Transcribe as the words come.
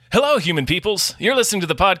Hello, human peoples. You're listening to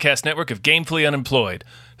the podcast network of Gamefully Unemployed.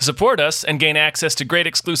 To support us and gain access to great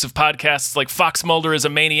exclusive podcasts like Fox Mulder is a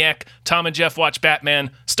Maniac, Tom and Jeff Watch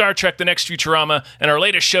Batman, Star Trek The Next Futurama, and our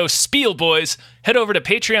latest show, Spiel Boys, head over to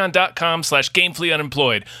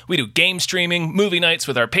patreon.com/gamefullyunemployed. We do game streaming, movie nights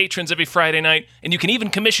with our patrons every Friday night, and you can even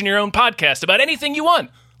commission your own podcast about anything you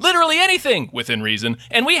want. Literally anything, within reason,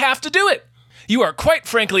 and we have to do it. You are quite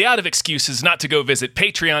frankly out of excuses not to go visit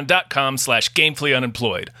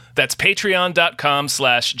patreon.com/gamefullyunemployed. That's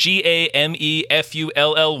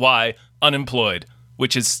patreon.com/GAMEFULLY unemployed,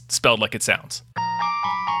 which is spelled like it sounds.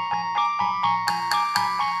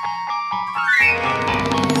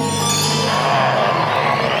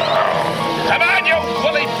 Come on, you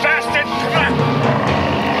woolly bastard! Come on!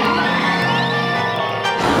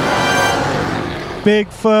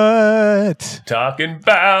 Bigfoot. Talking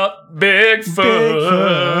about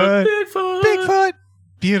Bigfoot. Bigfoot.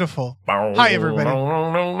 Beautiful. Hi, everybody.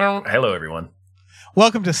 Hello, everyone.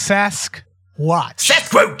 Welcome to Sasq Watch.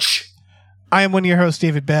 Sasquatch! I am one of your hosts,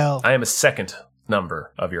 David Bell. I am a second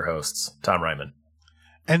number of your hosts, Tom Ryman.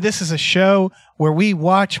 And this is a show where we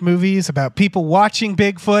watch movies about people watching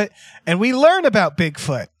Bigfoot, and we learn about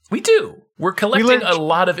Bigfoot. We do. We're collecting a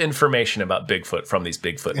lot of information about Bigfoot from these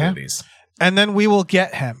Bigfoot movies. And then we will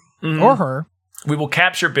get him or her. We will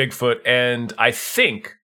capture Bigfoot, and I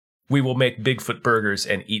think we will make Bigfoot burgers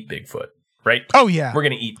and eat Bigfoot, right? Oh, yeah. We're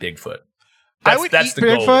going to eat Bigfoot. That's the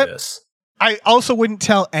goal of this. I also wouldn't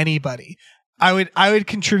tell anybody. I would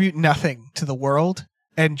contribute nothing to the world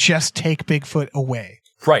and just take Bigfoot away.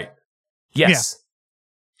 Right. Yes.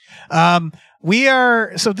 Yeah.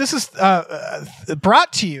 This is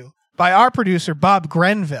brought to you by our producer, Bob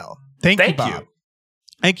Grenville. Thank you, Bob.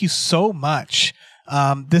 Thank you so much.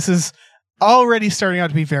 This is already starting out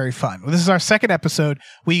to be very fun. This is our second episode.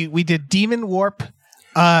 We did Demon Warp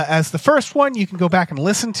as the first one. You can go back and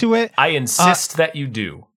listen to it. I insist that you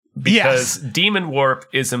do. Because Demon Warp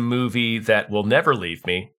is a movie that will never leave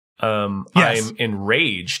me. I'm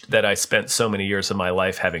enraged that I spent so many years of my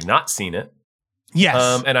life having not seen it.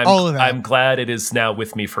 Yes, and I'm glad it is now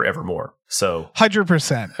with me forevermore. So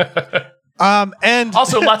 100%. And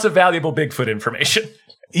also lots of valuable Bigfoot information.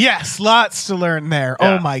 Yes, lots to learn there.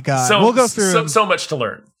 Yeah. Oh my God. We'll go through so much to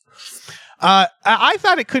learn. I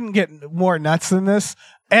thought it couldn't get more nuts than this.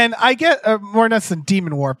 And I get more nuts than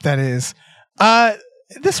Demon Warp, that is.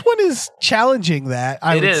 This one is challenging that,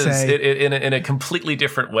 I would say. It is in a completely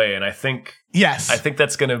different way. And I think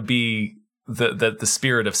that's going to be the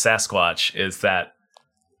spirit of Sasquatch, is that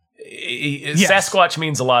Sasquatch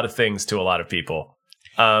means a lot of things to a lot of people.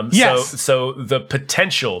 So the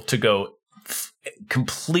potential to go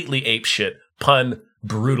completely apeshit, pun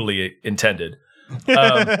brutally intended,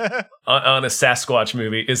 on a Sasquatch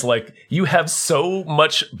movie is like, you have so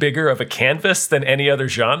much bigger of a canvas than any other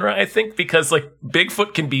genre, I think, because like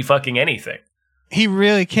Bigfoot can be fucking anything. He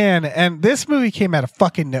really can. And this movie came out of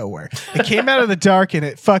fucking nowhere. It came out of the dark and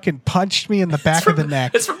it fucking punched me in the back of the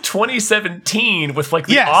neck. It's from 2017 with like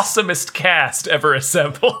the awesomest cast ever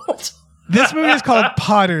assembled. This movie is called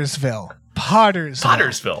Pottersville.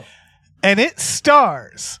 Pottersville. And it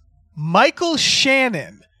stars Michael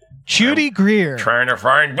Shannon, Judy Greer, trying to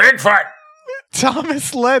find Bigfoot,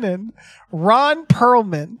 Thomas Lennon, Ron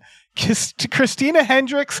Perlman, Christina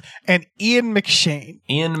Hendricks, and Ian McShane.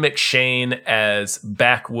 Ian McShane as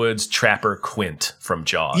backwoods trapper Quint from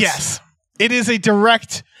Jaws. Yes. It is a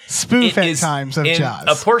direct spoof at times of Jaws.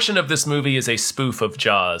 A portion of this movie is a spoof of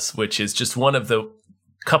Jaws, which is just one of the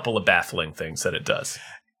couple of baffling things that it does.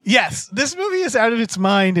 Yes, this movie is out of its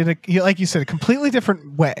mind in a, like you said, a completely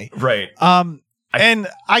different way. Right. And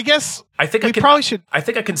I guess I think I can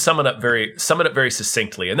sum it up very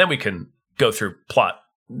succinctly, and then we can go through plot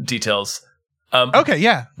details. Okay,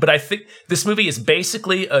 yeah. But I think this movie is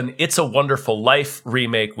basically an It's a Wonderful Life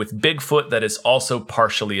remake with Bigfoot that is also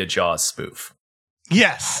partially a Jaws spoof.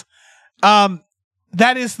 Yes.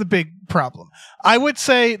 That is the big problem. I would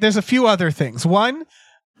say there's a few other things. One,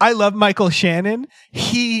 I love Michael Shannon.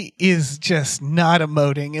 He is just not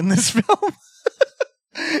emoting in this film.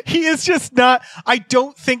 He is just not. I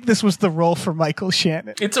don't think this was the role for Michael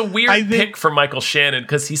Shannon. It's a weird pick for Michael Shannon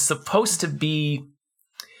because he's supposed to be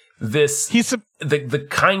this. The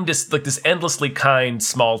kindest, like this endlessly kind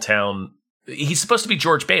small town. He's supposed to be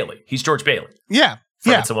George Bailey. He's George Bailey. Yeah.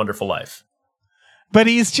 It's a Wonderful Life. But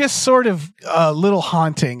he's just sort of a little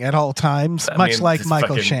haunting at all times, like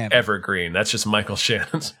Michael Shannon. Evergreen. That's just Michael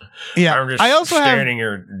Shannon's. Yeah. I'm just standing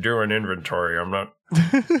here doing inventory. I'm not.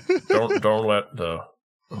 don't let the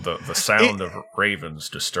sound of ravens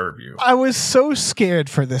disturb you. I was so scared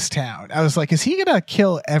for this town. I was like, is he gonna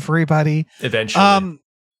kill everybody? Eventually.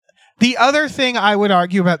 The other thing I would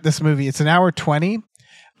argue about this movie, it's an hour 20.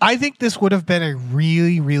 I think this would have been a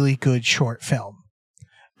really, really good short film.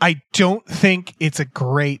 I don't think it's a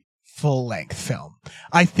great full-length film.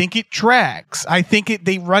 I think it drags. I think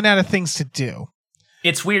they run out of things to do.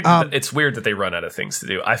 It's weird. It's weird that they run out of things to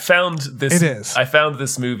do. I found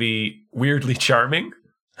this movie weirdly charming.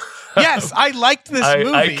 Yes, I liked this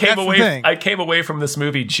movie. I came away from this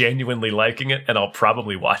movie genuinely liking it, and I'll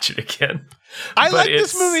probably watch it again. I like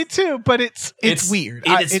this movie too, but it's weird.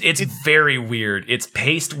 It's very weird. It's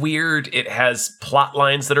paced weird. It has plot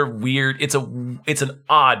lines that are weird. It's an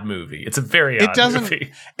odd movie. It's a very odd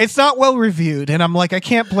movie. It's not well reviewed, and I'm like, I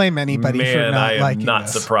can't blame anybody for not liking this. I am not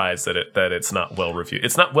surprised that it's not well reviewed.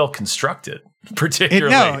 It's not well constructed,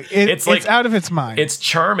 particularly. It's out of its mind. It's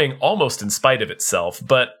charming almost in spite of itself,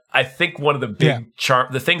 but I think one of the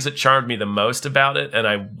the things that charmed me the most about it, and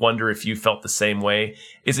I wonder if you felt the same way,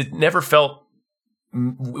 is it never felt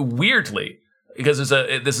weirdly, because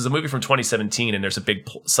this is a movie from 2017 and there's a big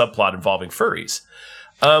subplot involving furries.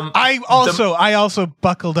 I also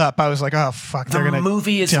buckled up. I was like, oh fuck, they're gonna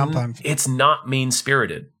jump on. It's not mean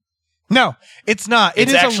spirited. No, it's not.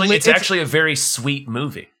 It's actually a very sweet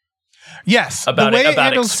movie. Yes, about the way it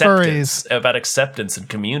handles acceptance, furries, about acceptance and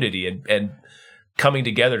community and coming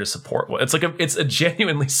together to support. It's a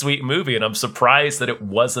genuinely sweet movie, and I'm surprised that it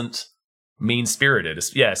wasn't mean-spirited.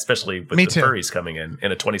 Yeah, especially with the furries coming in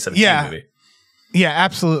a 2017 movie. Yeah,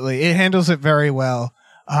 absolutely. It handles it very well.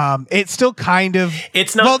 It's still kind of...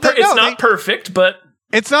 It's not perfect, but...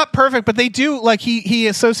 It's not perfect, but they do, like, he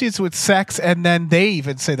associates with sex, and then they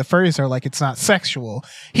even say the furries are like, it's not sexual.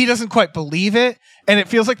 He doesn't quite believe it, and it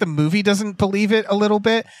feels like the movie doesn't believe it a little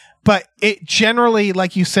bit, but it generally,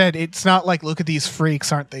 like you said, it's not like, look at these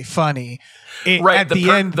freaks, aren't they funny? Right. At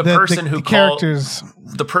the end, the person who characters...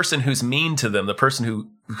 The person who's mean to them, the person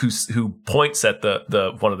who points at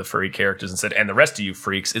the one of the furry characters and said, and the rest of you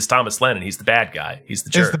freaks, is Thomas Lennon. He's the bad guy. He's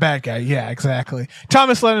the jerk. He's the bad guy, yeah, exactly.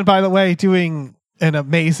 Thomas Lennon, by the way, doing an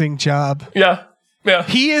amazing job. Yeah.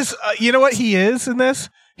 He is, you know what he is in this?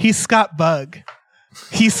 He's Scott Bug.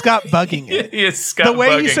 He's Scott Bugging it. He is Scott Bugging. The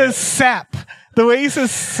way he says sap. The way he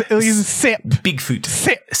says sip. Bigfoot.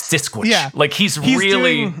 Sasq. Yeah. Like he's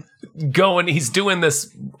really he's doing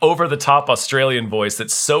this over the top Australian voice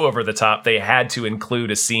that's so over the top they had to include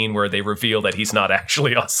a scene where they reveal that he's not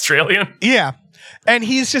actually Australian. Yeah. And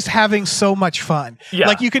he's just having so much fun. Yeah.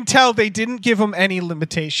 Like you can tell they didn't give him any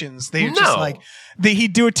limitations. They're just like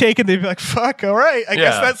he'd do a take and they'd be like, fuck, all right, I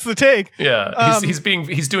guess that's the take. Yeah.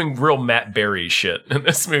 He's doing real Matt Berry shit in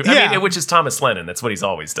this movie. I mean, which is Thomas Lennon. That's what he's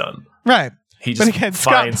always done. Right. He just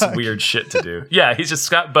finds weird shit to do. Yeah, he's just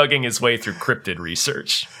Scott bugging his way through cryptid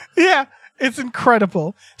research. Yeah, it's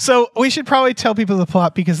incredible. So we should probably tell people the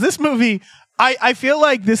plot, because this movie, I feel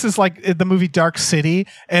like this is like the movie Dark City,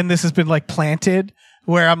 and this has been like planted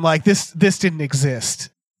where I'm like, this didn't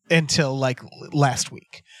exist until like last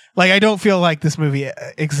week. Like I don't feel like this movie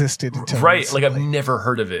existed until recently. Like I've never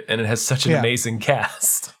heard of it, and it has such an amazing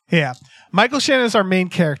cast. Yeah. Michael Shannon is our main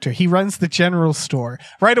character. He runs the general store.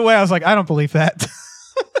 Right away, I was like, I don't believe that.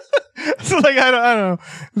 So like, I don't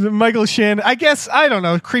know. Michael Shannon, I guess, I don't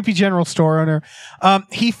know, creepy general store owner.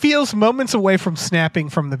 He feels moments away from snapping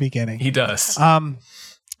from the beginning. He does.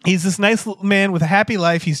 He's this nice man with a happy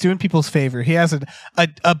life. He's doing people's favor. He has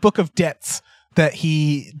a book of debts that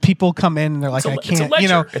people come in and they're like, I can't, it's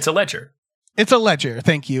a ledger. It's a ledger.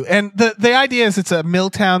 Thank you. And the idea is it's a mill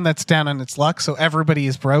town that's down on its luck. So everybody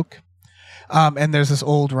is broke. And there's this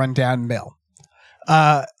old rundown mill.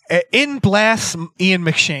 In blasts Ian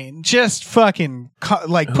McShane, just fucking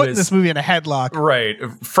putting this movie in a headlock. Right.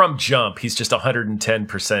 From jump, he's just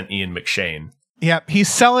 110% Ian McShane. Yep. He's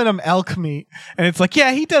selling them elk meat. And it's like,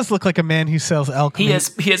 yeah, he does look like a man who sells elk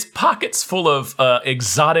meat. He has pockets full of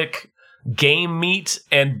exotic game meat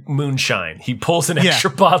and moonshine. He pulls an extra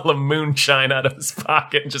bottle of moonshine out of his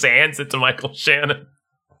pocket and just hands it to Michael Shannon.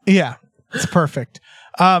 Yeah. It's perfect.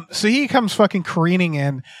 So he comes fucking careening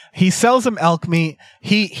in. He sells him elk meat.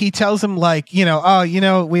 He tells him like, we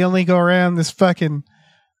only go around this fucking,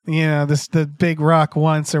 the big rock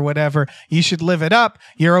once or whatever. You should live it up.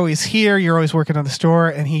 You're always here. You're always working on the store.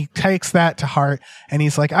 And he takes that to heart. And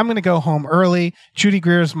he's like, I'm going to go home early. Judy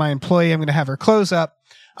Greer is my employee. I'm going to have her close up.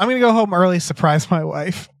 I'm going to go home early, surprise my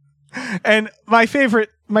wife. And my favorite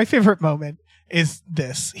moment is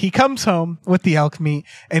this. He comes home with the elk meat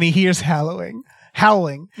and he hears howling,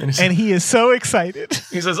 and he is so excited.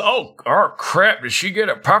 He says, "Oh crap! Did she get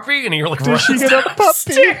a puppy?" And he like runs she get a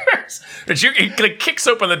puppy? He like kicks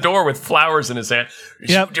open the door with flowers in his hand.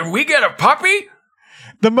 Did we get a puppy?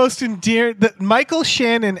 The most endearing, that Michael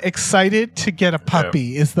Shannon excited to get a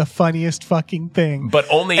puppy is the funniest fucking thing. But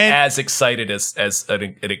only as excited as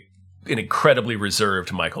an incredibly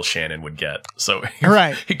reserved Michael Shannon would get. So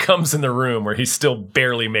he comes in the room where he's still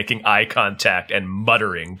barely making eye contact and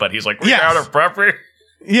muttering, but he's like, "We got a puppy."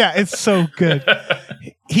 Yeah, it's so good.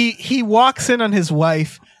 He walks in on his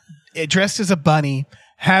wife dressed as a bunny,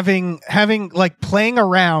 having like playing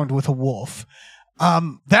around with a wolf.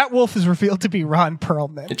 That wolf is revealed to be Ron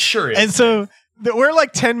Perlman. It sure is. And so we're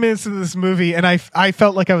like 10 minutes into this movie, and I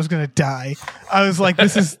felt like I was going to die. I was like,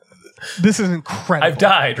 this is incredible. I've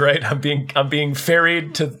died, right? I'm being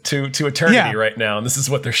ferried to eternity right now, and this is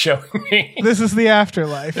what they're showing me. This is the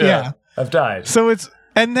afterlife. Yeah. I've died. So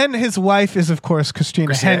and then his wife is, of course,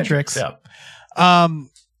 Christina Hendricks. Yeah.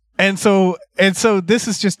 And so this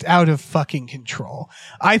is just out of fucking control.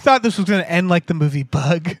 I thought this was going to end like the movie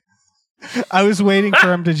Bug. I was waiting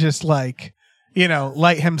for him to just like,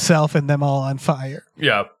 light himself and them all on fire.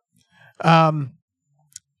 Yeah.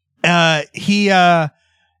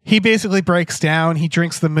 He basically breaks down. He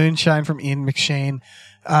drinks the moonshine from Ian McShane.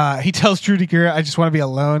 He tells Drew DeGuerra, "I just want to be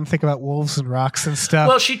alone, think about wolves and rocks and stuff."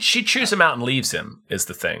 Well, she chews him out and leaves him is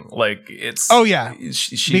the thing. Like it's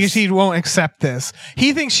because he won't accept this.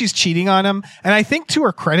 He thinks she's cheating on him, and I think to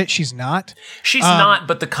her credit, she's not. She's not.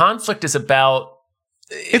 But the conflict is about.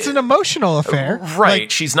 It's an emotional affair. Right.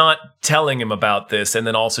 Like, she's not telling him about this. And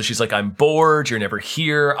then also she's like, "I'm bored. You're never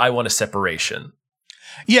here. I want a separation."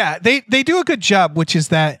 Yeah, they do a good job, which is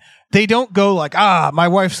that they don't go like, my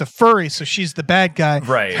wife's a furry, so she's the bad guy.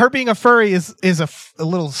 Right. Her being a furry is a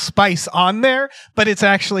little spice on there, but it's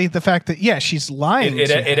actually the fact that, she's lying.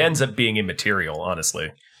 It ends up being immaterial,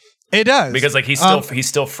 honestly. It does. Because like he's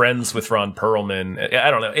still friends with Ron Perlman.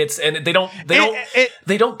 I don't know.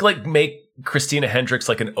 They don't like make Christina Hendricks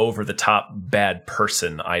like an over the top bad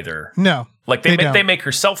person either. No. Like they make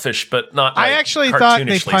her selfish, but not like, I actually thought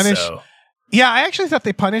they punished so. Yeah, I actually thought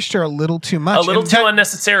they punished her a little too much. A little too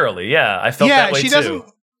unnecessarily. Yeah, I felt that way too.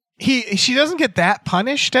 She doesn't get that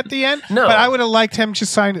punished at the end. No. But I would have liked him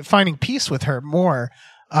just finding peace with her more.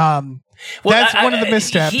 That's one of the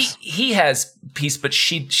missteps. He has peace, but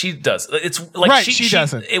she does. It's like she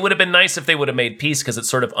doesn't. It would have been nice if they would have made peace because it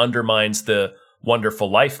sort of undermines the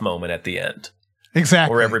wonderful life moment at the end.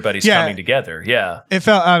 Exactly. Where everybody's coming together. Yeah. It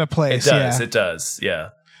felt out of place. It does. Yeah.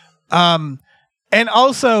 And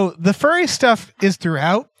also, the furry stuff is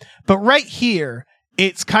throughout, but right here,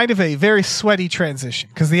 it's kind of a very sweaty transition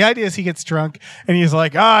because the idea is he gets drunk and he's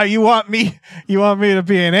like, you want me to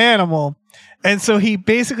be an animal. And so he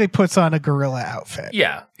basically puts on a gorilla outfit.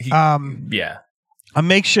 Yeah. A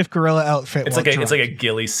makeshift gorilla outfit. It's like a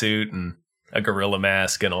ghillie suit and a gorilla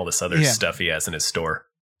mask and all this other stuff he has in his store.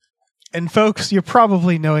 And folks, you're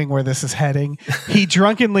probably knowing where this is heading. He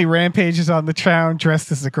drunkenly rampages on the town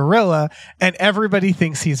dressed as a gorilla, and everybody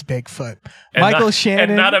thinks he's Bigfoot. Michael Shannon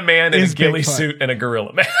and not a man in a ghillie Bigfoot. Suit and a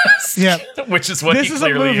gorilla mask. Yeah, which is what he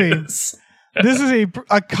clearly is. This is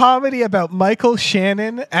a comedy about Michael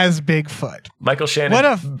Shannon as Bigfoot. Michael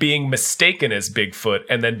Shannon being mistaken as Bigfoot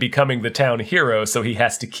and then becoming the town hero, so he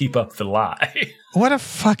has to keep up the lie. What a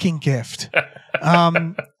fucking gift.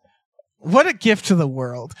 What a gift to the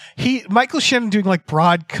world. Michael Shannon doing like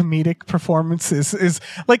broad comedic performances is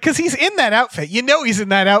like, because he's in that outfit. He's in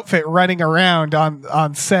that outfit running around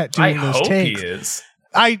on set doing those takes. He is.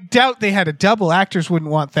 I doubt they had a double. Actors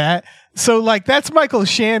wouldn't want that. So like that's Michael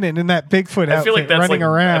Shannon in that Bigfoot outfit running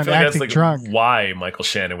around acting drunk. Why Michael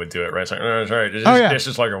Shannon would do it, right? It's like, that's right. This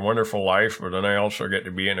is like a wonderful life, but then I also get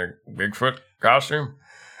to be in a Bigfoot costume.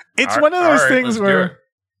 It's one of those things where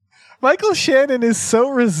Michael Shannon is so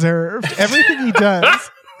reserved. Everything he does.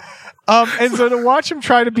 And so to watch him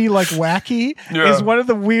try to be like wacky is one of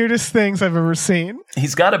the weirdest things I've ever seen.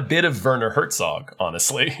 He's got a bit of Werner Herzog,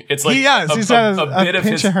 honestly. It's like he does. He's got a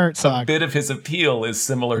pinch of Herzog. A bit of his appeal is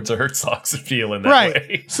similar to Herzog's appeal in that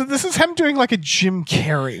way. So this is him doing like a Jim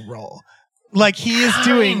Carrey role. Like he is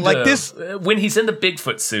doing like this. When he's in the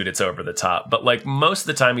Bigfoot suit, it's over the top. But like most of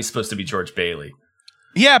the time, he's supposed to be George Bailey.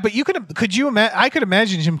 Yeah, but could you imagine? I could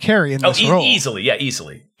imagine Jim Carrey in this role easily. Yeah,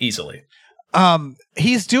 easily.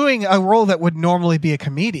 He's doing a role that would normally be a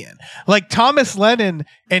comedian, like Thomas Lennon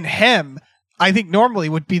and him. I think normally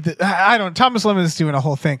would be Thomas Lennon is doing a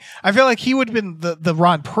whole thing. I feel like he would have been the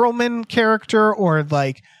Ron Perlman character or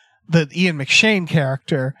like the Ian McShane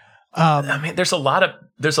character. I mean, there's a lot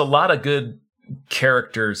of good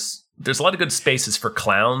characters. There's a lot of good spaces for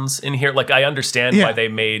clowns in here. Like I understand why they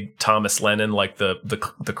made Thomas Lennon like the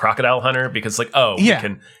crocodile hunter because like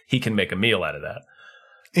he can make a meal out of that.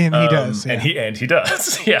 And he does. Yeah. And he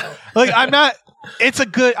does. Yeah. Like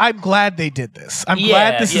I'm glad they did this. I'm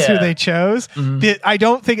glad this is who they chose. Mm-hmm. I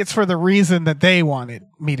don't think it's for the reason that they wanted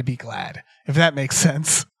me to be glad, if that makes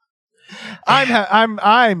sense.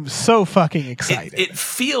 I'm so fucking excited. It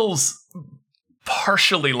feels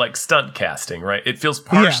partially like stunt casting, right? It feels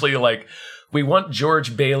partially like we want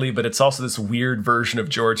George Bailey, but it's also this weird version of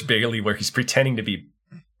George Bailey where he's pretending to be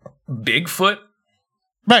Bigfoot.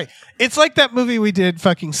 Right. It's like that movie we did,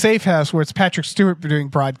 fucking Safe House, where it's Patrick Stewart doing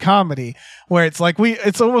broad comedy, where it's like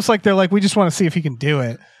it's almost like they're like, we just want to see if he can do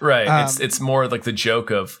it. Right. It's more like the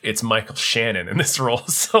joke of it's Michael Shannon in this role.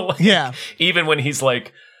 So like, even when he's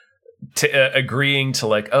like agreeing to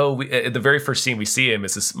like, the very first scene we see him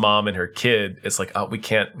is this mom and her kid. It's like, we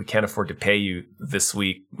can't afford to pay you this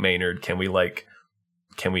week, Maynard.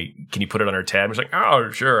 Can you put it on our tab? He's like,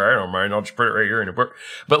 oh, sure, I don't mind. I'll just put it right here in the book.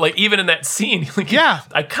 But like, even in that scene, like,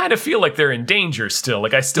 I kind of feel like they're in danger still.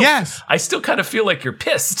 Like, I still kind of feel like you're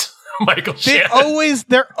pissed, Michael Shannon.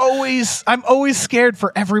 I'm always scared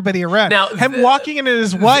for everybody around. Now, him walking into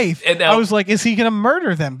his wife, and now, I was like, is he going to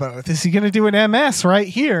murder them both? Is he going to do an MS right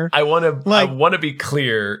here? I want to be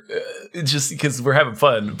clear, just because we're having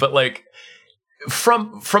fun, but like,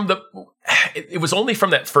 it was only from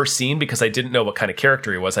that first scene because I didn't know what kind of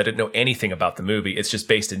character he was. I didn't know anything about the movie. It's just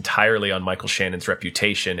based entirely on Michael Shannon's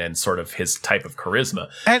reputation and sort of his type of charisma.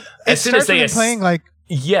 And as soon as they playing like,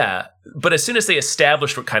 but as soon as they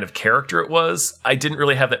established what kind of character it was, I didn't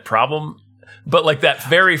really have that problem. But like that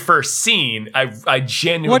very first scene, I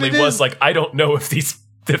genuinely was like, I don't know if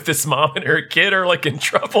this mom and her kid are like in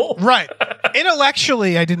trouble. Right.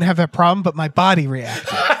 Intellectually, I didn't have that problem, but my body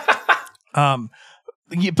reacted.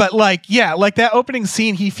 But like that opening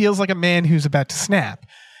scene, he feels like a man who's about to snap.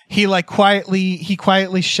 He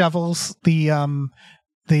quietly shovels the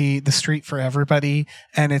street for everybody,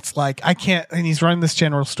 and it's like, I can't, and he's running this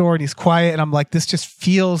general store and he's quiet, and I'm like, this just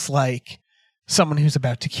feels like someone who's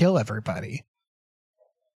about to kill everybody.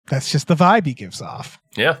 That's just the vibe he gives off.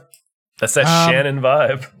 Yeah. That's that Shannon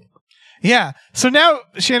vibe. Yeah. So now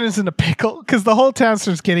Shannon's in a pickle because the whole town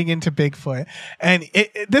starts getting into Bigfoot. And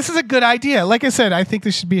this is a good idea. Like I said, I think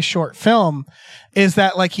this should be a short film, is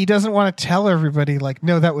that like he doesn't want to tell everybody like,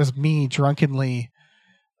 no, that was me drunkenly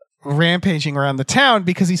rampaging around the town,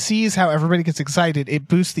 because he sees how everybody gets excited. It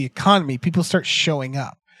boosts the economy. People start showing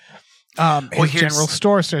up. His general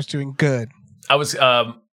store starts doing good.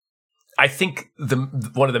 I think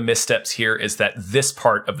one of the missteps here is that this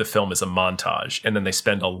part of the film is a montage, and then they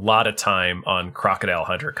spend a lot of time on Crocodile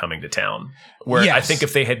Hunter coming to town. Where I think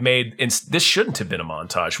if they had this shouldn't have been a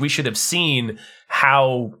montage. We should have seen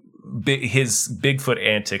how his Bigfoot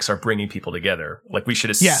antics are bringing people together. Like, we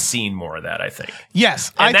should have seen more of that, I think.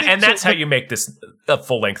 Yes. And that's how you make this a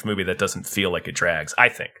full-length movie that doesn't feel like it drags, I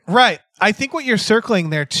think. Right. I think what you're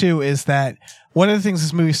circling there, too, is that one of the things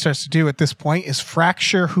this movie starts to do at this point is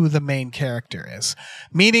fracture who the main character is.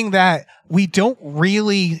 Meaning that we don't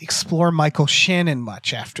really explore Michael Shannon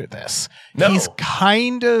much after this. No. He's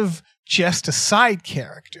kind of just a side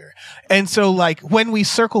character. And so, like, when we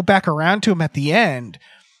circle back around to him at the end,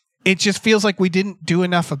 it just feels like we didn't do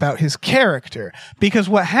enough about his character. Because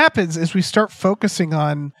what happens is we start focusing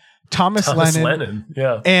on Thomas Lennon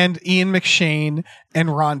and Ian McShane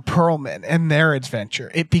and Ron Perlman and their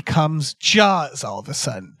adventure. It becomes Jaws all of a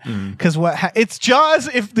sudden. Because it's Jaws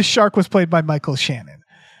if the shark was played by Michael Shannon.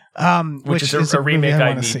 Which is a remake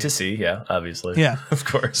I need to see. Yeah, obviously. Yeah. Of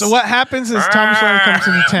course. So what happens is Thomas Lennon comes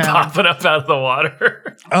into town. Popping up out of the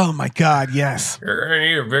water. Oh my God, yes. You're going to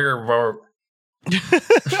need a bigger boat.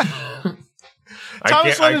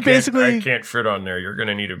 Thomas Lennon basically... I can't fit on there. You're going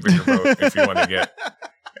to need a bigger boat if you want to get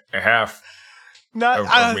a half.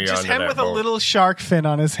 Just him with boat. A little shark fin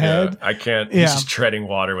on his head. I can't. He's just treading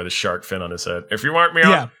water with a shark fin on his head. If you want me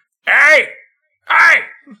on, hey,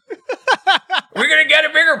 we're gonna get a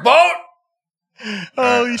bigger boat.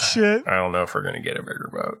 Holy shit! I don't know if we're gonna get a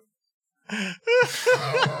bigger boat.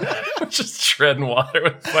 Just treading water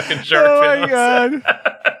with fucking shark fin. Oh my God!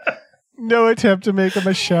 No attempt to make him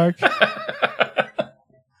a shark.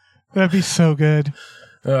 That'd be so good.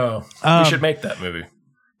 Oh, we should make that movie.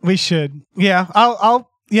 We should. Yeah, I'll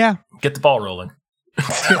get the ball rolling.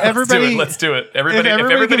 Everybody, let's do it. If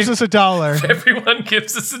everybody gives us $1. If everyone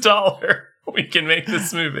gives us $1, we can make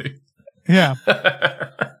this movie. Yeah.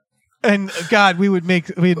 And God, we'd make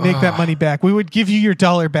that money back. We would give you your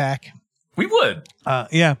 $1 back. We would.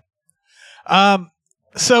 Yeah.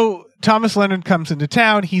 So Thomas Lennon comes into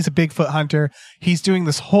town. He's a Bigfoot hunter. He's doing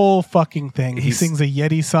this whole fucking thing. He sings a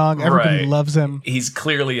Yeti song. Everybody loves him. He's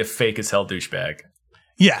clearly a fake as hell douchebag.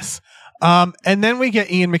 Yes. And then we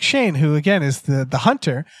get Ian McShane, who again is the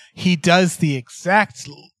hunter. He does the exact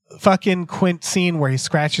fucking Quint scene where he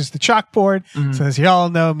scratches the chalkboard, says, "Y'all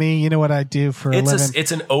know me. You know what I do for a living."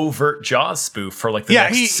 It's an overt Jaws spoof for like the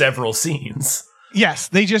next several scenes. Yes,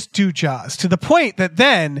 they just do Jaws to the point that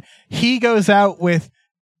then he goes out with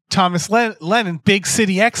Thomas Lennon, big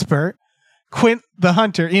city expert, Quint the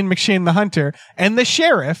hunter, Ian McShane the hunter, and the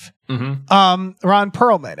sheriff, Ron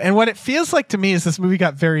Perlman. And what it feels like to me is this movie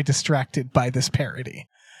got very distracted by this parody.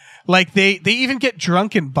 Like they even get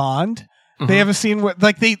drunk in Bond. They have a scene where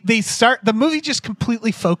like they start, the movie just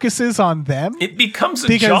completely focuses on them. It becomes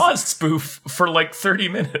a Jaws spoof for like 30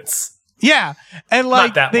 minutes. Yeah. And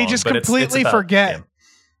like they long, just completely forget. Him.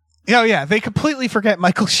 Oh yeah, they completely forget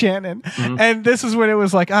Michael Shannon. And this is when it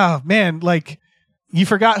was like, oh man, like you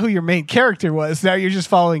forgot who your main character was. Now you're just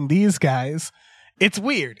following these guys. It's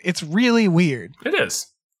weird. It's really weird. It is.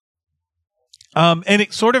 And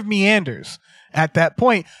it sort of meanders at that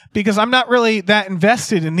point because I'm not really that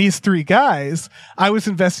invested in these three guys. I was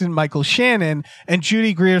invested in Michael Shannon, and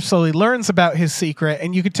Judy Greer slowly learns about his secret,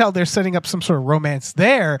 and you could tell they're setting up some sort of romance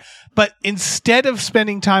there. But instead of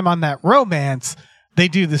spending time on that romance, they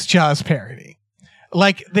do this Jaws parody.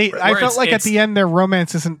 Like I felt like at the end their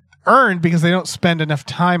romance isn't earned because they don't spend enough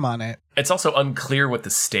time on it. It's also unclear what the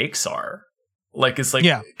stakes are. Like, it's like,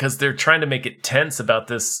 because they're trying to make it tense about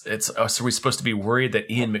this. So are we supposed to be worried that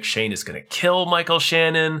Ian McShane is going to kill Michael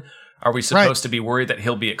Shannon? Are we supposed to be worried that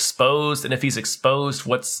he'll be exposed? And if he's exposed,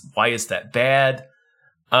 why is that bad?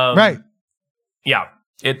 Right. Yeah.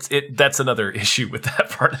 That's another issue with that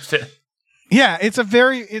part of it. Yeah.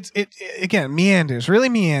 Again, meanders, really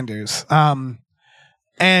meanders.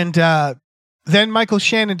 Then Michael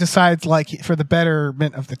Shannon decides, like, for the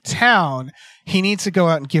betterment of the town, he needs to go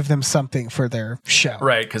out and give them something for their show.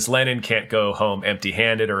 Right, because Lennon can't go home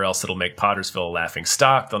empty-handed, or else it'll make Pottersville a laughing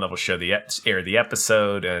stock. They'll never air the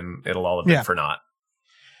episode, and it'll all have been for naught.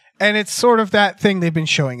 And it's sort of that thing they've been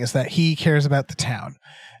showing, is that he cares about the town.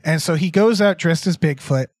 And so he goes out dressed as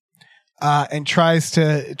Bigfoot and tries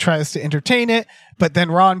to entertain it. But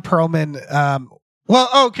then Ron Perlman...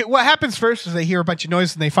 what happens first is they hear a bunch of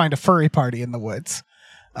noise and they find a furry party in the woods.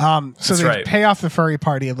 So they pay off the furry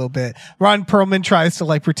party a little bit. Ron Perlman tries to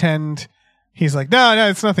like pretend he's like, no,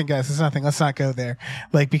 it's nothing, guys. It's nothing. Let's not go there.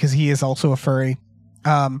 Like, because he is also a furry.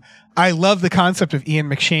 I love the concept of Ian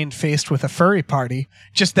McShane faced with a furry party.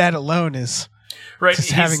 Just that alone is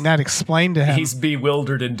just having that explained to him. He's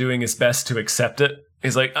bewildered and doing his best to accept it.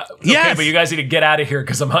 He's like, okay, but you guys need to get out of here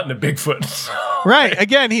because I'm hunting a Bigfoot. Right.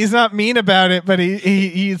 Again, he's not mean about it, but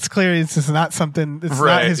it's clear it's just not something, it's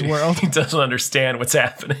not his world. He doesn't understand what's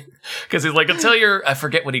happening. Because he's like, I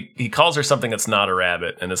forget what he calls her something that's not a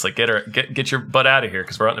rabbit. And it's like, get your butt out of here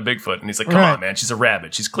because we're hunting a Bigfoot. And he's like, come on, man, she's a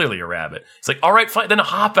rabbit. She's clearly a rabbit. It's like, all right, fine, then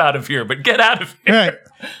hop out of here, but get out of here. Right.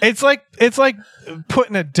 It's like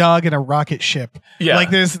putting a dog in a rocket ship. Yeah. Like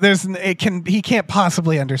he can't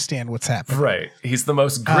possibly understand what's happening. Right. He's the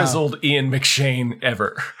most grizzled Ian McShane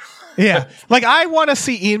ever. Yeah. Like, I want to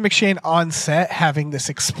see Ian McShane on set having this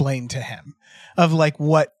explained to him of like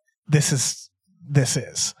what this is.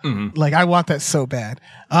 Mm-hmm. Like, I want that so bad.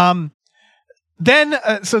 Then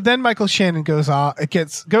Michael Shannon goes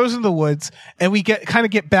in the woods, and we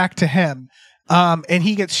get back to him. And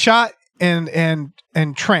he gets shot and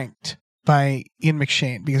tranked by Ian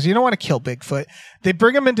McShane because you don't want to kill Bigfoot. They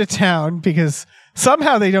bring him into town because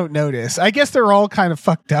somehow they don't notice. I guess they're all kind of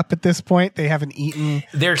fucked up at this point. They haven't eaten.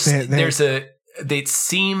 It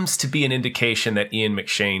seems to be an indication that Ian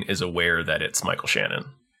McShane is aware that it's Michael Shannon.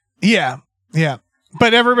 Yeah. Yeah.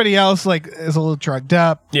 But everybody else like is a little drugged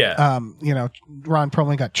up. Yeah. Ron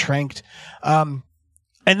Perlman got tranked. And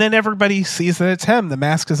then everybody sees that it's him. The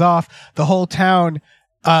mask is off. The whole town.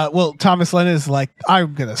 Thomas Lennon is like,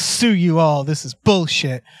 I'm going to sue you all. This is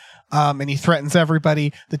bullshit. And he threatens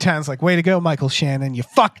everybody. The town's like, way to go, Michael Shannon. You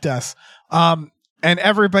fucked us. And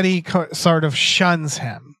everybody sort of shuns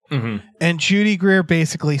him. Mm-hmm. And Judy Greer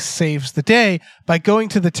basically saves the day by going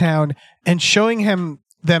to the town and showing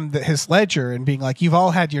his ledger and being like, you've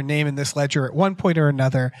all had your name in this ledger at one point or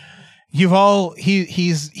another.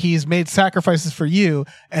 He's made sacrifices for you.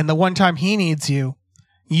 And the one time he needs you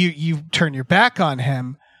turn your back on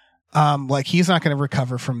him. Like, he's not going to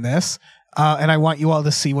recover from this. And I want you all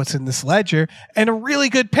to see what's in this ledger. And a really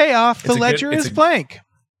good payoff. The ledger is blank.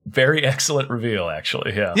 Very excellent reveal,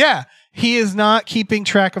 actually. Yeah. Yeah. He is not keeping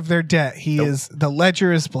track of their debt. The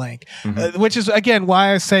ledger is blank, which is, again,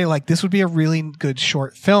 why I say, like, this would be a really good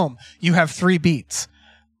short film. You have 3 beats.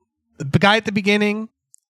 The guy at the beginning,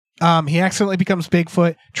 He accidentally becomes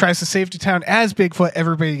Bigfoot, tries to save the town as Bigfoot.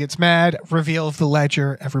 Everybody gets mad. Reveal of the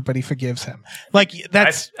ledger. Everybody forgives him. Like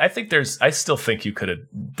that's. I still think you could have.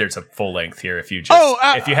 There's a full length here if you just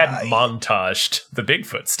if you hadn't montaged the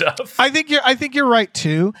Bigfoot stuff. I think you're right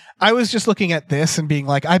too. I was just looking at this and being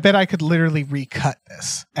like, I bet I could literally recut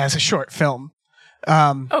this as a short film.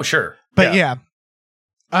 Oh sure, but yeah.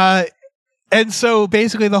 And so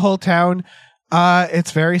basically the whole town.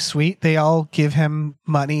 It's very sweet. They all give him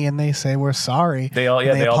money and they say we're sorry. They all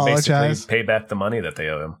basically pay back the money that they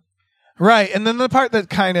owe him. Right, and then the part that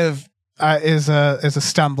kind of is a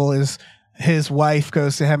stumble is his wife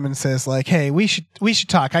goes to him and says like, "Hey, we should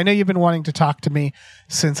talk. I know you've been wanting to talk to me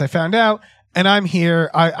since I found out, and I'm here.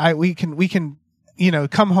 We can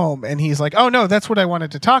come home." And he's like, "Oh no, that's what I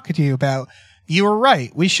wanted to talk to you about. You were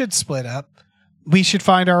right. We should split up. We should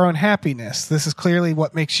find our own happiness. This is clearly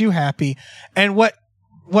what makes you happy." And what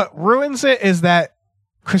ruins it is that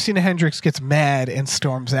Christina Hendricks gets mad and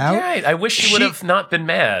storms out. Right. I wish she would have not been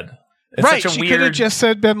mad. It's right. Such a she could have just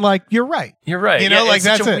been like, "You're right. You're right." Like it's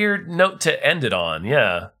that's such a weird note to end it on.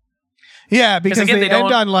 Yeah. Yeah, because again, they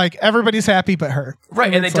end on like everybody's happy but her.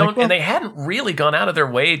 Right, and they don't, and they hadn't really gone out of their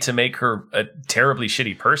way to make her a terribly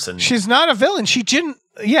shitty person. She's not a villain. She didn't.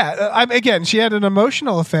 Yeah, again, she had an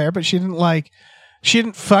emotional affair, but she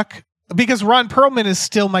didn't fuck because Ron Perlman is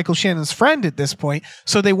still Michael Shannon's friend at this point.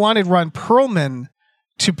 So they wanted Ron Perlman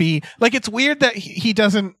to be like. It's weird that he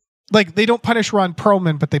doesn't like. They don't punish Ron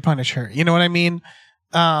Perlman, but they punish her. You know what I mean?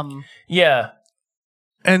 Yeah.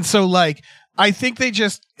 And so like. I think they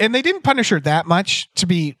didn't punish her that much to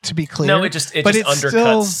be clear. No, it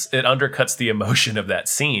undercuts the emotion of that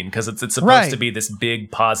scene because it's supposed to be this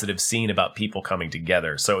big positive scene about people coming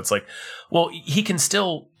together. So it's like, well, he can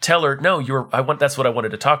still tell her, "No, that's what I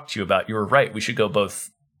wanted to talk to you about. You were right. We should go both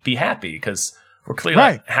be happy because we're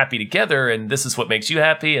clearly not happy together, and this is what makes you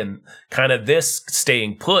happy." And kind of this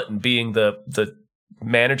staying put and being the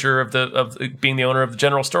manager of being the owner of the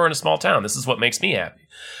general store in a small town. This is what makes me happy.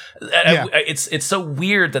 Yeah. It's so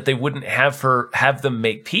weird that they wouldn't have them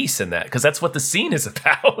make peace in that because that's what the scene is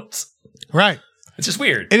about. Right. It's just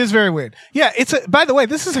weird. It is very weird. Yeah. By the way,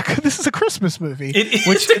 this is a Christmas movie.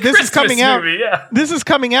 This is coming out. Yeah. This is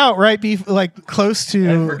coming out right. Close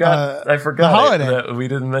to. I forgot the holiday. That we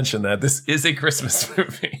didn't mention that this is a Christmas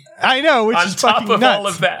movie. I know. Which on is top fucking of nuts. all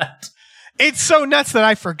of that. It's so nuts that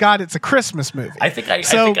I forgot it's a Christmas movie. I think I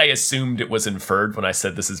assumed it was inferred when I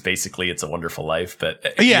said this is basically It's a Wonderful Life, but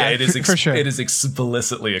it is for sure. It is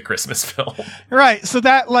explicitly a Christmas film. Right. So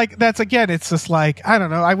that's again, it's just like, I don't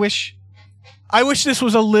know. I wish this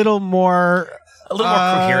was a little more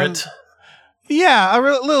coherent. Yeah, a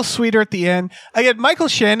little sweeter at the end. Again, Michael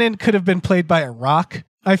Shannon could have been played by a rock.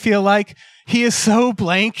 I feel like he is so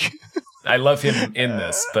blank. I love him in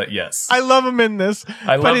this, but yes. I love him in this.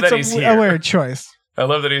 I love that he's here. A weird choice. I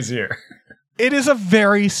love that he's here. It is a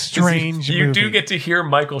very strange movie. You do get to hear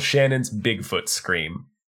Michael Shannon's Bigfoot scream.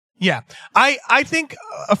 Yeah. I think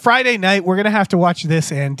a Friday night, we're going to have to watch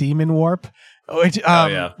this and Demon Warp. Which,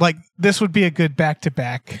 like, this would be a good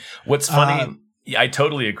back-to-back. What's funny, I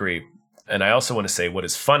totally agree. And I also want to say what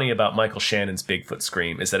is funny about Michael Shannon's Bigfoot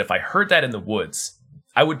scream is that if I heard that in the woods,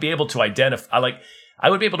 I would be able to identify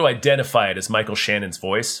it as Michael Shannon's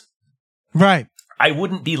voice. Right. I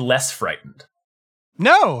wouldn't be less frightened.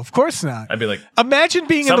 No, of course not. I'd be like, imagine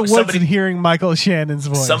being in the woods and hearing Michael Shannon's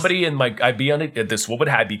voice. I'd be on this. What would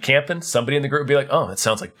I'd be camping? Somebody in the group would be like, "Oh, that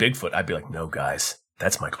sounds like Bigfoot." I'd be like, "No, guys,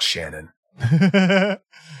 that's Michael Shannon."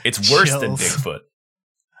 It's worse than Bigfoot.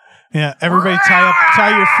 Yeah, everybody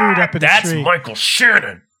tie your food up in a tree. That's Michael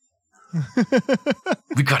Shannon.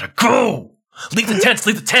 We gotta go. Leave the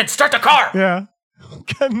tent. Start the car. Yeah.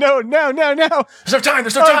 No. There's no time.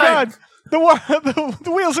 God.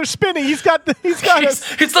 The wheels are spinning. He's got us.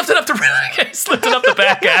 He's lifting up the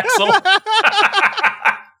back axle.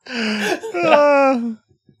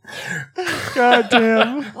 God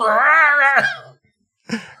damn.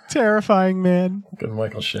 Terrifying, man. Good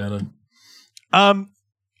Michael Shannon. I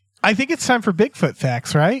think it's time for Bigfoot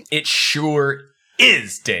facts, right? It sure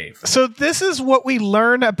is, Dave. So this is what we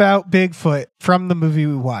learn about Bigfoot from the movie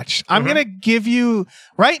we watched. I'm going to give you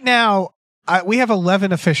right now. We have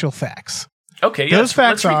 11 official facts. Okay, yeah, let's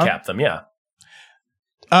recap them. Yeah.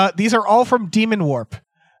 These are all from Demon Warp.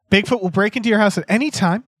 Bigfoot will break into your house at any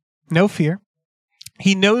time. No fear.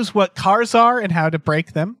 He knows what cars are and how to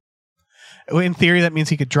break them. In theory, that means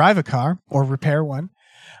he could drive a car or repair one.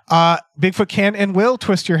 Bigfoot can and will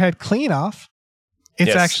twist your head clean off.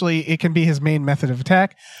 It can be his main method of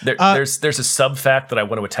attack. There's a sub fact that I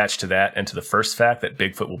want to attach to that and to the first fact that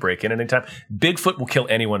Bigfoot will break in at any time. Bigfoot will kill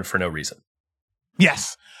anyone for no reason.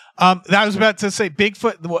 Yes. That was about to say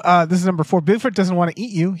Bigfoot. This is number 4. Bigfoot doesn't want to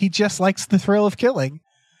eat you. He just likes the thrill of killing.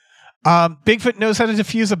 Bigfoot knows how to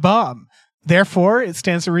defuse a bomb. Therefore, it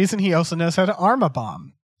stands to reason he also knows how to arm a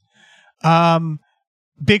bomb.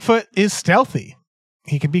 Bigfoot is stealthy.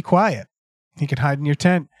 He can be quiet. He can hide in your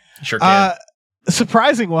tent. Sure can.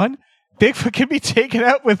 Surprising one. Bigfoot can be taken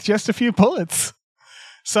out with just a few bullets.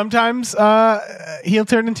 Sometimes he'll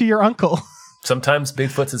turn into your uncle. Sometimes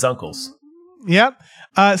Bigfoot's his uncles. Yep.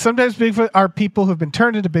 Sometimes Bigfoot are people who've been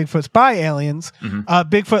turned into Bigfoots by aliens. Mm-hmm.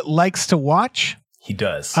 Bigfoot likes to watch. He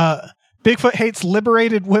does. Bigfoot hates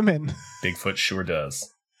liberated women. Bigfoot sure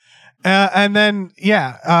does. And then,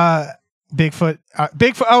 Bigfoot.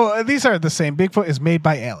 Oh, these are the same. Bigfoot is made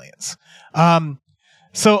by aliens.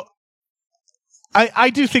 So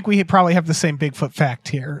I do think we probably have the same Bigfoot fact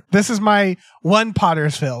here. This is my one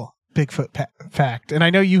Pottersville Bigfoot fact. And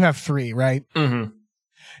I know you have 3, right? Mm-hmm.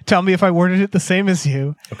 Tell me if I worded it the same as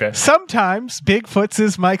you. Okay. Sometimes Bigfoot's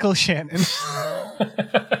is Michael Shannon.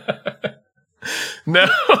 No.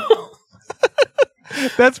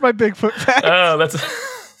 That's my Bigfoot fact. Oh, that's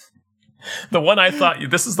the one I thought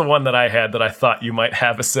this is the one that I had that I thought you might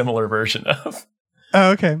have a similar version of.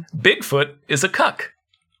 Oh, okay. Bigfoot is a cuck.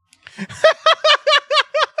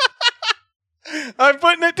 I'm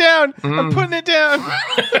putting it down. I'm putting it down.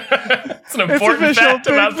 It's an important fact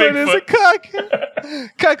about Bigfoot. Is a cuck.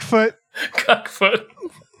 Cuckfoot. Cuckfoot.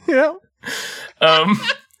 Yeah. All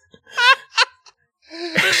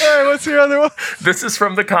right, what's your other one? This is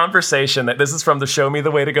from the conversation this is from the Show Me the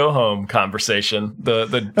Way to Go Home conversation,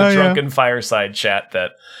 the drunken fireside chat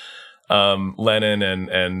that Lennon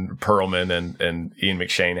and Perlman and Ian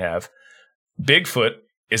McShane have. Bigfoot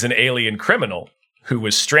is an alien criminal who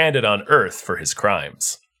was stranded on Earth for his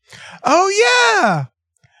crimes. Oh, yeah.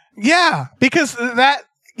 Yeah, because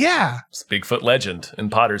it's Bigfoot legend in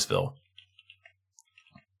Pottersville.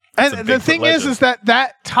 And the thing is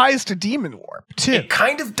that ties to Demon Warp, too. It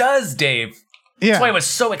kind of does, Dave. Yeah. That's why I was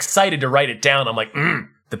so excited to write it down. I'm like,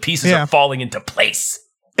 the pieces are falling into place.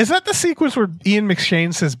 Is that the sequence where Ian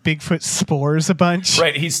McShane says Bigfoot spores a bunch?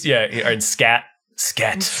 Right, and scat.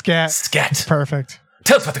 Perfect.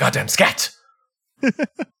 Tell us about the goddamn scat.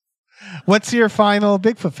 What's your final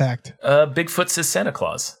Bigfoot fact? Bigfoot's is Santa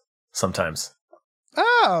Claus sometimes.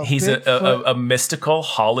 Oh, he's a mystical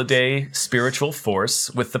holiday spiritual force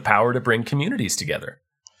with the power to bring communities together.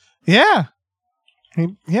 Yeah.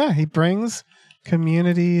 He brings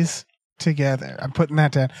communities together. I'm putting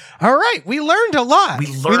that down. All right, we learned a lot.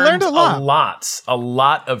 We learned a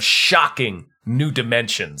lot of shocking new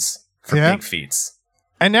dimensions for big feats.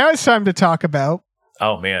 And now it's time to talk about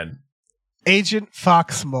Agent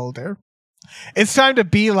Fox Mulder. It's time to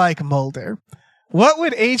be like Mulder. What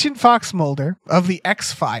would Agent Fox Mulder of the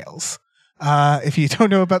X-Files, if you don't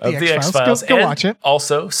know about the X-Files, go watch it.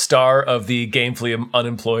 Also, star of the Gamefully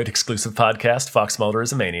Unemployed exclusive podcast, Fox Mulder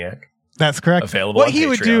is a Maniac. That's correct. Available on Patreon. What he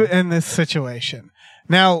would do in this situation.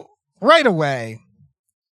 Now, right away,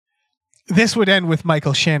 this would end with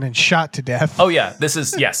Michael Shannon shot to death. Oh, yeah. This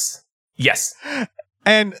is, yes.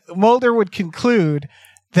 And Mulder would conclude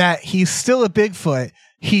that he's still a Bigfoot.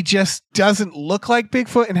 He just doesn't look like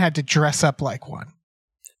Bigfoot and had to dress up like one.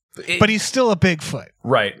 But he's still a Bigfoot.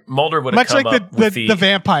 Right. Mulder would have come up with the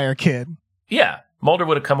vampire kid. Yeah. Mulder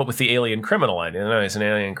would have come up with the alien criminal idea. No, he's an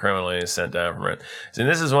alien criminal. He's sent down from it. And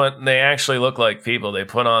this is what they actually look like people. They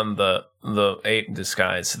put on the ape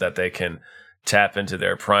disguise so that they can tap into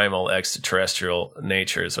their primal extraterrestrial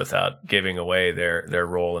natures without giving away their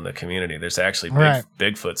role in the community. There's actually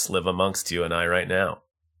Bigfoots live amongst you and I right now.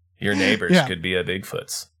 Your neighbors could be a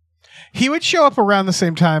Bigfoots. He would show up around the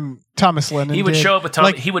same time Thomas Lennon He would show up with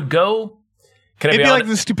Thomas. He would go. It'd be like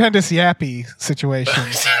the Stupendous Yappy situation.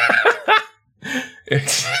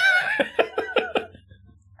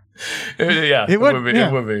 Yeah, it would be.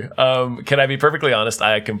 It would be. Can I be perfectly honest?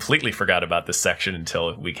 I completely forgot about this section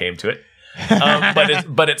until we came to it.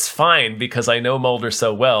 But it's fine because I know Mulder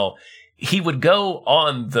so well. He would go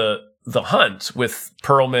on the hunt with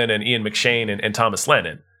Perlman and Ian McShane and Thomas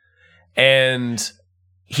Lennon, and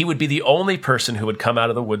he would be the only person who would come out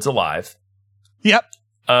of the woods alive. Yep.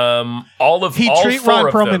 He'd treat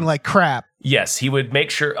Ron Perlman like crap. Yes, he would make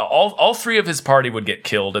sure all 3 of his party would get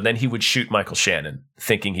killed, and then he would shoot Michael Shannon,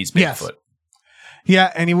 thinking he's Bigfoot. Yes.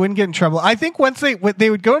 Yeah, and he wouldn't get in trouble. I think once they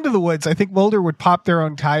would go into the woods, I think Mulder would pop their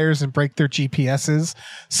own tires and break their GPSs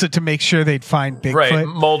to make sure they'd find Bigfoot. Right,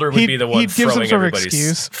 Mulder would be the one throwing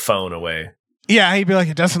everybody's phone away. Yeah, he'd be like,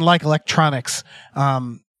 it doesn't like electronics.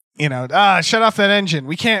 Shut off that engine.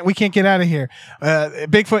 We can't get out of here.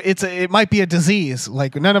 Bigfoot, it might be a disease.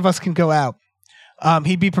 Like none of us can go out.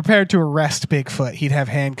 He'd be prepared to arrest Bigfoot. He'd have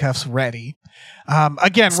handcuffs ready.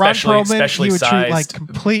 Again, Ron Perlman, he would treat like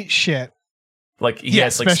complete shit. Like he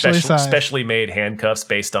has like specially made handcuffs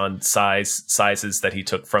based on sizes that he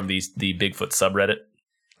took from the Bigfoot subreddit.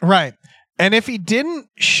 Right. And if he didn't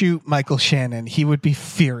shoot Michael Shannon, he would be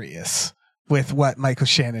furious with what Michael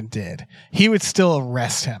Shannon did. He would still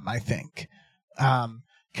arrest him, I think.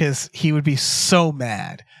 Because he would be so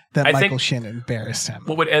mad that Michael Shannon embarrassed him.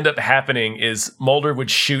 What would end up happening is Mulder would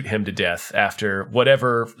shoot him to death after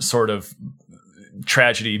whatever sort of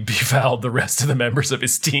tragedy befouled the rest of the members of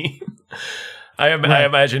his team. I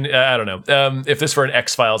imagine, I don't know. If this were an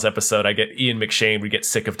X-Files episode, I get Ian McShane would get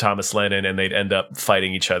sick of Thomas Lennon and they'd end up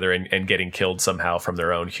fighting each other and getting killed somehow from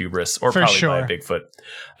their own hubris or by a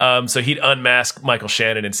Bigfoot. So he'd unmask Michael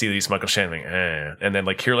Shannon and see these Michael Shannon, and then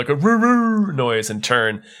like hear like a roo noise and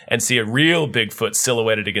turn and see a real Bigfoot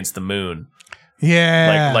silhouetted against the moon.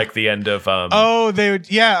 Yeah. Like the end of they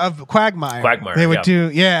would of Quagmire. They would do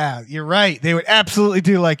you're right. They would absolutely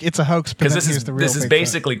do like it's a hoax because this is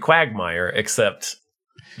basically Quagmire, except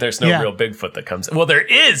there's no real Bigfoot that comes. Well, there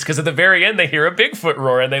is, because at the very end they hear a Bigfoot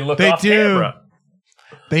roar and they look off camera.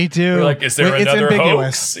 They do. We're like, is there another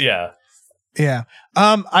hoax? Yeah. Yeah.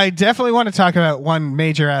 I definitely want to talk about one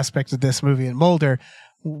major aspect of this movie in Mulder.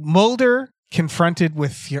 Mulder confronted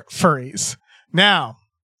with furries. Now,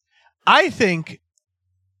 I think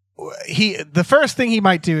the first thing he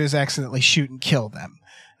might do is accidentally shoot and kill them,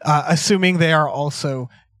 assuming they are also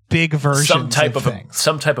big versions some type of things.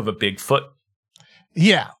 Some type of a Bigfoot.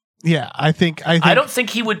 Yeah. I don't think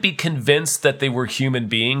he would be convinced that they were human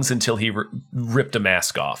beings until he ripped a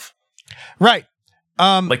mask off. Right.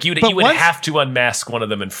 Like he would have to unmask one of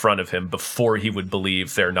them in front of him before he would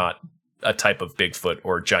believe they're not a type of Bigfoot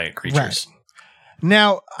or giant creatures. Right.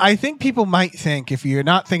 Now, I think people might think, if you're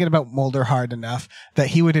not thinking about Mulder hard enough, that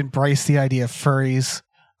he would embrace the idea of furries,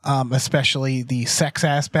 especially the sex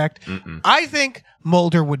aspect. Mm-mm. I think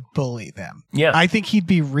Mulder would bully them. Yeah. I think he'd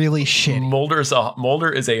be really shitty.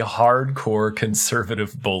 Mulder is a hardcore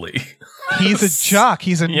conservative bully. He's a jock.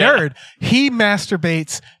 He's a nerd. He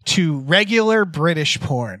masturbates to regular British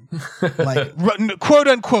porn. Like, quote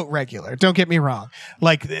unquote regular. Don't get me wrong.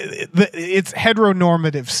 Like, it's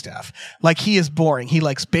heteronormative stuff. Like, he is boring. He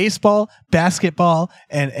likes baseball, basketball,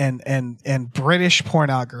 and British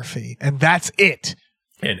pornography. And that's it.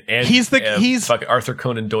 And he's fucking Arthur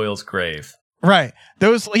Conan Doyle's grave. Right.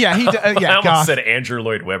 Those, I almost said Andrew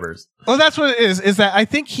Lloyd Webber's. Well, that's what it is that I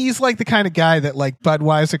think he's like the kind of guy that like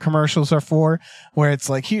Budweiser commercials are for, where it's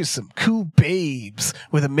like, here's some cool babes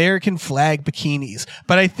with American flag bikinis.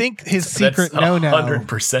 But I think his secret no-no.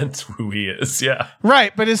 100% who he is, yeah.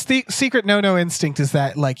 Right, but his secret no-no instinct is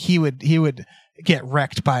that like he would get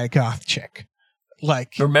wrecked by a goth chick.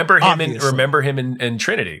 Like, remember him in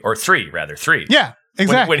Trinity, or three. Yeah.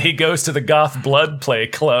 Exactly. When he goes to the goth blood play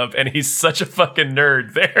club and he's such a fucking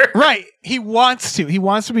nerd there. Right. He wants to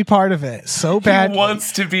be part of it so bad. He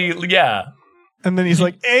wants to be, yeah. And then he's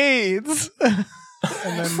like, AIDS. And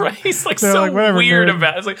then right. He's like so like, weird nerd.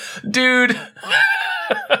 About it. It's like, dude.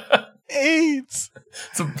 AIDS.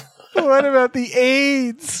 What about the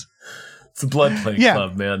AIDS? It's a blood play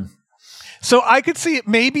club, man. So I could see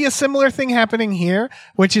maybe a similar thing happening here,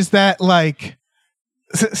 which is that like,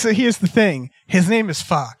 so here's the thing. His name is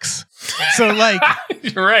Fox. So like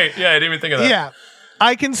you're right. Yeah, I didn't even think of that. Yeah.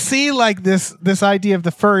 I can see like this idea of the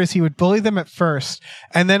furries. He would bully them at first,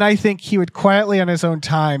 and then I think he would quietly on his own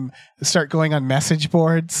time start going on message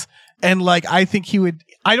boards. And like I think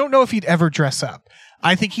I don't know if he'd ever dress up.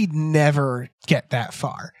 I think he'd never get that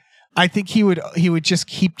far. I think he would just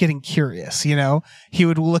keep getting curious, you know? He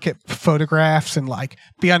would look at photographs and like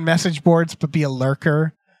be on message boards but be a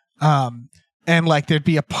lurker. And like there'd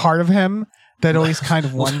be a part of him that always kind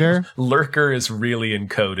of wonder. Lurker is really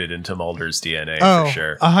encoded into Mulder's DNA for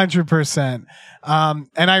sure. 100%. And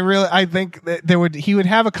I think that he would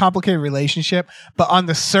have a complicated relationship, but on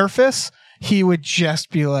the surface, he would just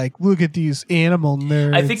be like, look at these animal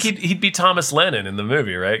nerds. I think he'd be Thomas Lennon in the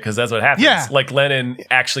movie, right? Because that's what happens. Yeah. Like Lennon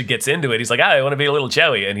actually gets into it. He's like, I want to be a little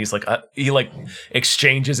Joey. And he's like, he like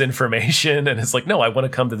exchanges information and it's like, no, I want to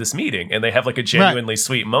come to this meeting. And they have like a genuinely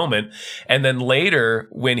sweet moment. And then later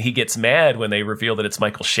when he gets mad, when they reveal that it's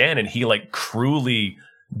Michael Shannon, he like cruelly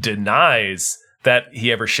denies that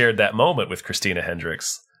he ever shared that moment with Christina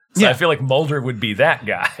Hendricks. So I feel like Mulder would be that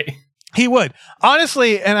guy. He would.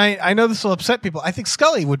 Honestly, and I know this will upset people, I think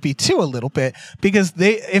Scully would be too a little bit, because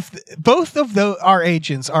if both of our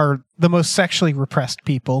agents are the most sexually repressed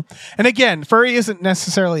people, and again, furry isn't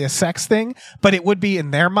necessarily a sex thing, but it would be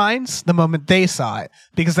in their minds the moment they saw it,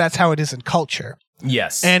 because that's how it is in culture.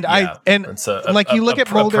 Yes. And it's you look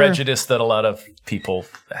at Mulder, a prejudice that a lot of people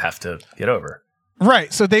have to get over.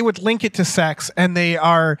 Right. So they would link it to sex, and they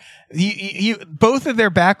are both of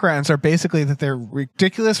their backgrounds are basically that they're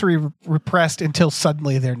ridiculously repressed until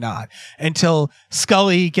suddenly they're not. Until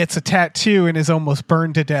Scully gets a tattoo and is almost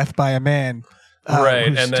burned to death by a man. Right,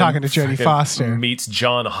 who's and then talking to Jodie Foster. Meets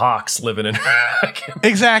John Hawkes living in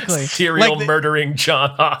exactly serial murdering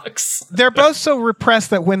John Hawkes. They're both so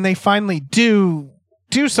repressed that when they finally do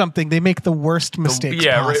something, they make the worst mistakes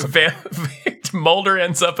possible. Mulder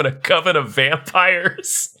ends up in a coven of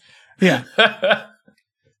vampires. Yeah.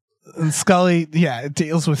 And Scully,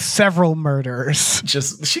 deals with several murders.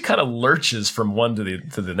 She kind of lurches from one to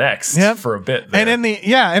the next for a bit there.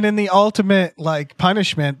 And in the ultimate like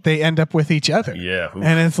punishment, they end up with each other. Yeah. Oof.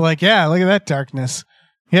 And it's like, look at that darkness.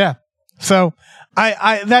 Yeah. So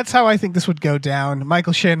I that's how I think this would go down.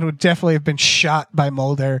 Michael Shannon would definitely have been shot by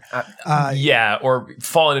Mulder. Or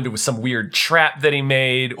fallen into some weird trap that he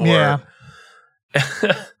made, or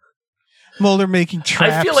Mulder making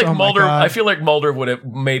traps. I feel like Mulder would have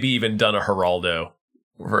maybe even done a Geraldo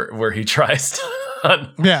where he tries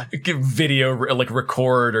to video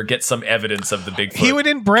record or get some evidence of the Bigfoot. He would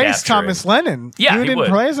embrace capturing. Thomas Lennon. Yeah, he would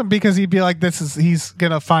embrace him because he'd be like, he's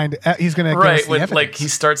gonna get us the evidence. Like he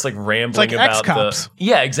starts like rambling about X-Cops.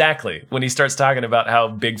 Exactly. When he starts talking about how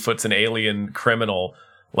Bigfoot's an alien criminal,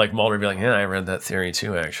 like Mulder would be like, yeah, I read that theory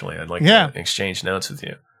too, actually. I'd like to exchange notes with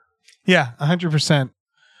you. Yeah, 100%.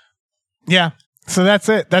 Yeah. So that's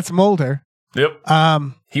it. That's Mulder. Yep.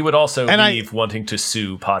 He would also leave wanting to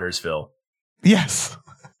sue Pottersville. Yes.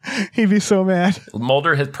 He'd be so mad.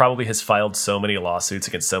 Mulder has filed so many lawsuits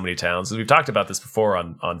against so many towns. We've talked about this before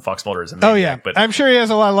on Fox Mulder as a maniac. Oh yeah, but I'm sure he has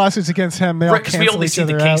a lot of lawsuits against him. Because we only see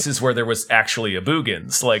the cases where there was actually a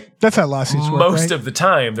Boogans. Like that's how lawsuits work. Most of the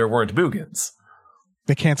time, there weren't Boogans.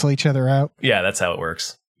 They cancel each other out. Yeah, that's how it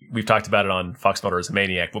works. We've talked about it on Fox Mulder as a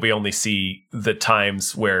Maniac, but we only see the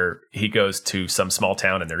times where he goes to some small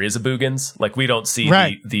town and there is a Boogans. Like we don't see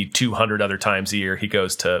the 200 other times a year he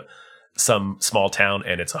goes to some small town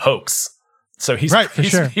and it's a hoax. So he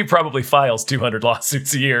probably files 200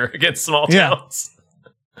 lawsuits a year against small towns.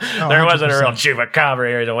 Oh, there wasn't a real chupacabra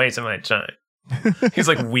here. It's a waste of my time. He's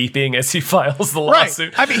like weeping as he files the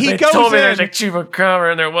lawsuit. I mean, he they goes told me in, there's a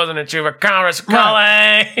chupacabra and there wasn't a chupacabra,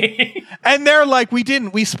 Scully. And they're like, we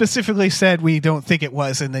specifically said we don't think it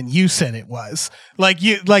was, and then you said it was. Like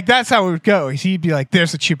that's how it would go. He'd be like,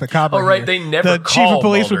 there's a chupacabra. Oh, right. Here. They never the chief of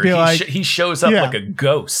police Mulder. Would be like, he shows up like a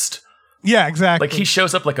ghost. Yeah, exactly. Like he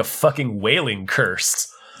shows up like a fucking wailing curse.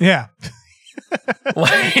 Yeah.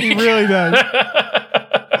 He really does.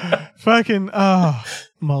 Fucking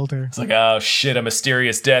Mulder. It's like, oh shit, a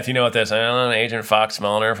mysterious death. You know what that's? Agent Fox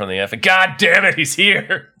Mulder from the F. God damn it, he's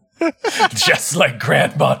here. Just like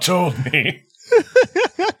Grandma told me.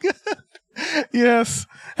 Yes.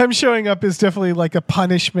 Him showing up is definitely like a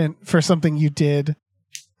punishment for something you did.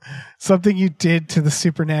 Something you did to the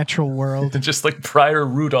supernatural world. Just like Prior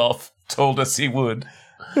Rudolph told us he would.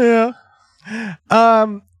 Yeah.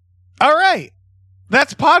 All right.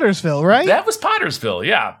 That's Pottersville, right? That was Pottersville,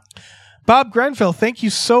 yeah. Bob Grenville, thank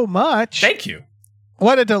you so much. Thank you.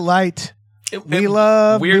 What a delight. We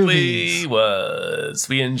love weirdly movies.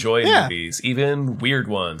 We enjoy movies, even weird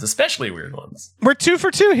ones, especially weird ones. We're 2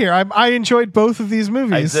 for 2 here. I enjoyed both of these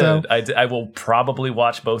movies. I will probably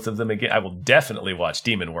watch both of them again. I will definitely watch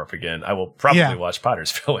Demon Warp again. I will probably watch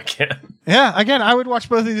Pottersville again. Yeah, again, I would watch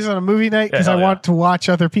both of these on a movie night because I want to watch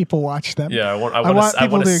other people watch them. Yeah, I want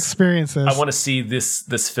people to experience this. I want to see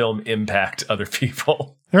this film impact other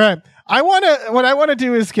people. Right. What I want to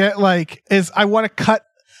do is I want to cut.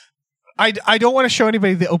 I don't want to show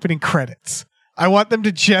anybody the opening credits. I want them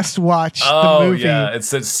to just watch the movie. Yeah,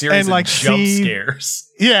 it's a series of jump scares.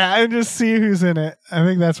 Yeah, and just see who's in it. I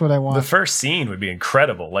think that's what I want. The first scene would be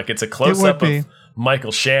incredible. Like it's a close up of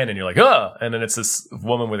Michael Shannon. You're like, oh, and then it's this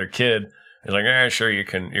woman with her kid. He's like, sure, you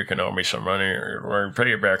can owe me some money or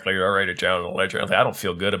pay it back later. I'll write it down in the ledger. I don't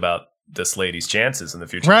feel good about this lady's chances in the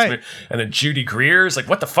future. Right. And then Judy Greer's like,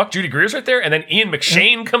 what the fuck? Judy Greer's right there. And then Ian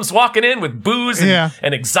McShane comes walking in with booze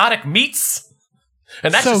and exotic meats.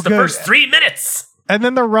 And that's just the first 3 minutes. And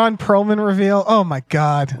then the Ron Perlman reveal. Oh my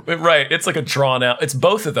God. Right. It's like a drawn out. It's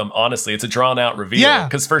both of them, honestly. It's a drawn out reveal. Yeah.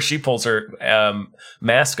 Because first she pulls her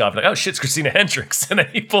mask off. Like, oh shit, it's Christina Hendricks. And then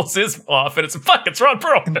he pulls his off and it's Ron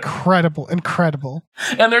Perlman. Incredible.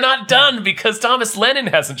 And they're not done because Thomas Lennon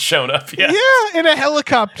hasn't shown up yet. Yeah, in a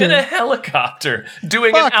helicopter.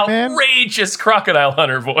 Doing an outrageous Crocodile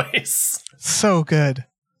Hunter voice. So good.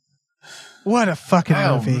 What a fucking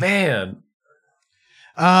movie. Oh man.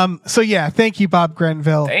 So yeah, thank you, Bob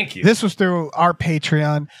Grenville. Thank you. This was through our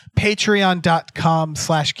Patreon,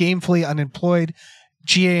 patreon.com/gamefully unemployed,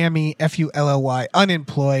 GAMEFULLY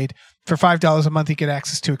unemployed. For $5 a month, you get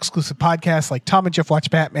access to exclusive podcasts like Tom and Jeff Watch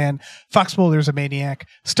Batman, Fox Mulder's a Maniac,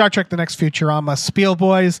 Star Trek The Next Futurama, Spiel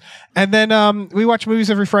Boys, and then we watch movies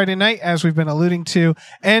every Friday night, as we've been alluding to,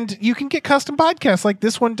 and you can get custom podcasts like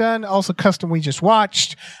this one done, also custom We Just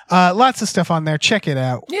Watched. Lots of stuff on there. Check it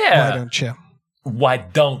out. Yeah. Why don't you? Why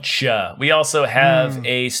don't ya? We also have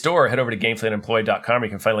a store. Head over to gamefullyunemployed.com. You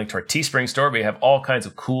can find a link to our Teespring store. We have all kinds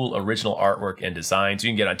of cool original artwork and designs. You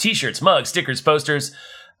can get on t-shirts, mugs, stickers, posters,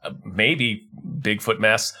 maybe Bigfoot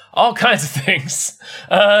masks, all kinds of things.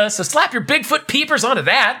 So slap your Bigfoot peepers onto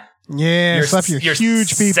that. Yeah, slap your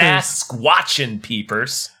huge peepers. Sasquatchin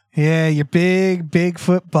peepers. Yeah, your big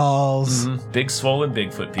Bigfoot balls. Big swollen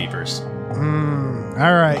Bigfoot peepers.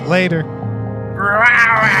 All right, later.